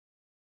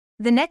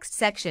The next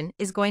section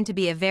is going to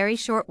be a very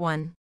short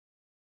one.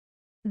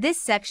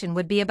 This section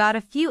would be about a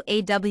few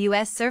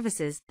AWS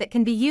services that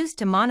can be used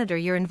to monitor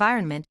your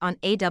environment on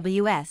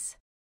AWS.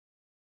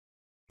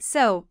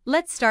 So,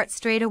 let's start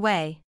straight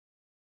away.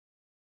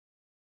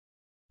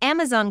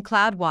 Amazon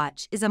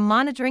CloudWatch is a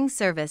monitoring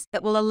service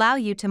that will allow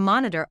you to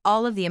monitor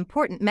all of the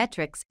important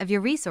metrics of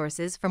your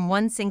resources from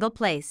one single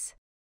place.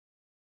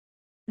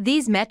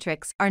 These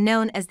metrics are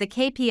known as the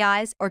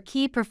KPIs or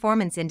Key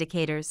Performance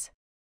Indicators.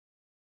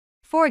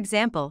 For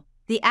example,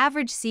 the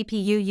average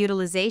CPU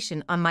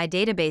utilization on my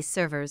database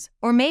servers,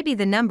 or maybe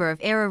the number of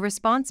error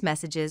response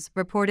messages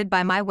reported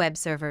by my web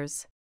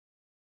servers.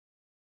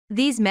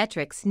 These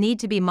metrics need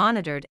to be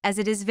monitored as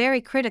it is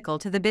very critical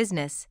to the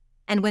business,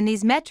 and when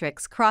these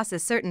metrics cross a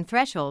certain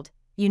threshold,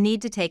 you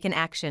need to take an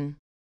action.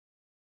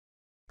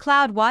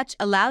 CloudWatch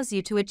allows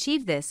you to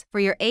achieve this for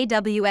your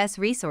AWS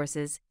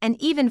resources and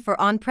even for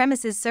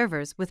on-premises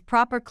servers with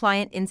proper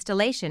client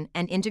installation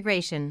and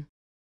integration.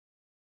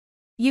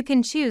 You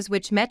can choose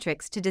which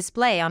metrics to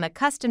display on a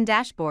custom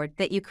dashboard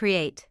that you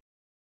create.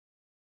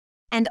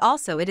 And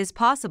also it is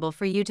possible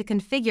for you to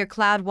configure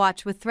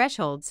CloudWatch with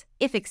thresholds.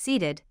 If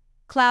exceeded,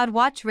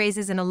 CloudWatch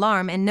raises an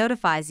alarm and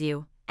notifies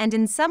you, and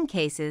in some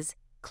cases,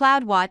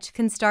 CloudWatch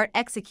can start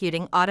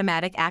executing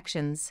automatic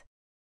actions.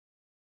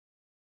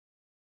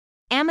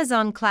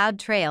 Amazon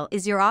CloudTrail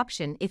is your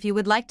option if you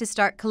would like to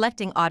start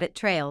collecting audit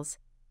trails,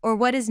 or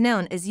what is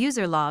known as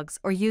user logs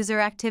or user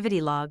activity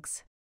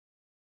logs.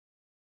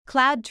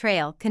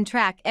 CloudTrail can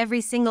track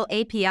every single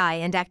API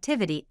and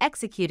activity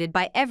executed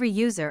by every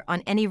user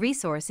on any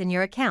resource in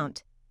your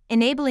account,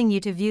 enabling you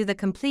to view the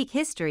complete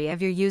history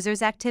of your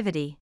user's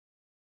activity.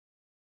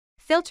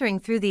 Filtering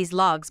through these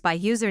logs by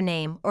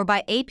username or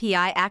by API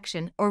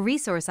action or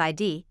resource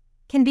ID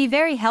can be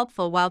very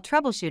helpful while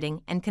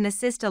troubleshooting and can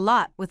assist a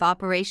lot with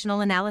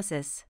operational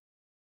analysis.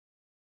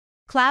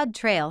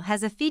 CloudTrail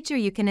has a feature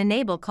you can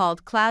enable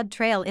called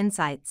CloudTrail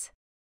Insights.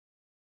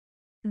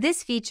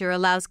 This feature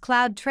allows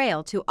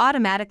CloudTrail to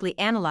automatically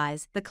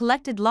analyze the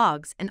collected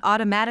logs and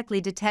automatically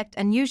detect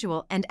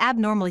unusual and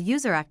abnormal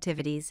user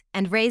activities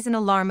and raise an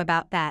alarm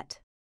about that.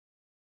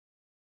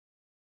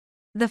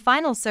 The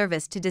final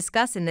service to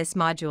discuss in this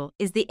module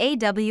is the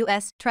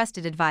AWS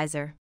Trusted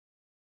Advisor.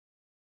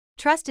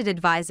 Trusted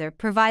Advisor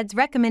provides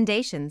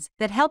recommendations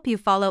that help you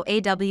follow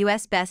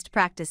AWS best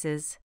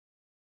practices.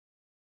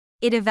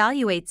 It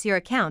evaluates your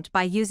account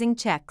by using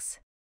checks.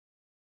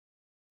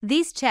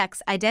 These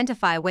checks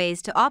identify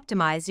ways to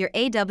optimize your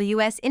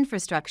AWS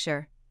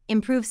infrastructure,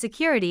 improve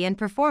security and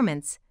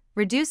performance,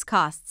 reduce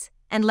costs,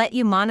 and let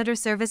you monitor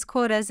service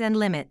quotas and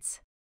limits.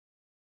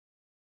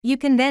 You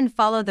can then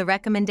follow the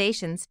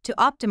recommendations to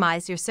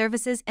optimize your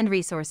services and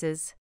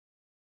resources.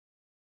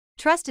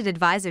 Trusted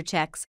Advisor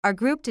checks are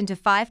grouped into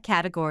 5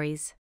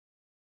 categories: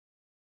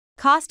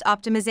 cost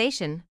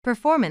optimization,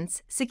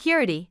 performance,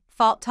 security,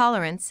 fault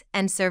tolerance,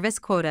 and service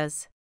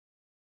quotas.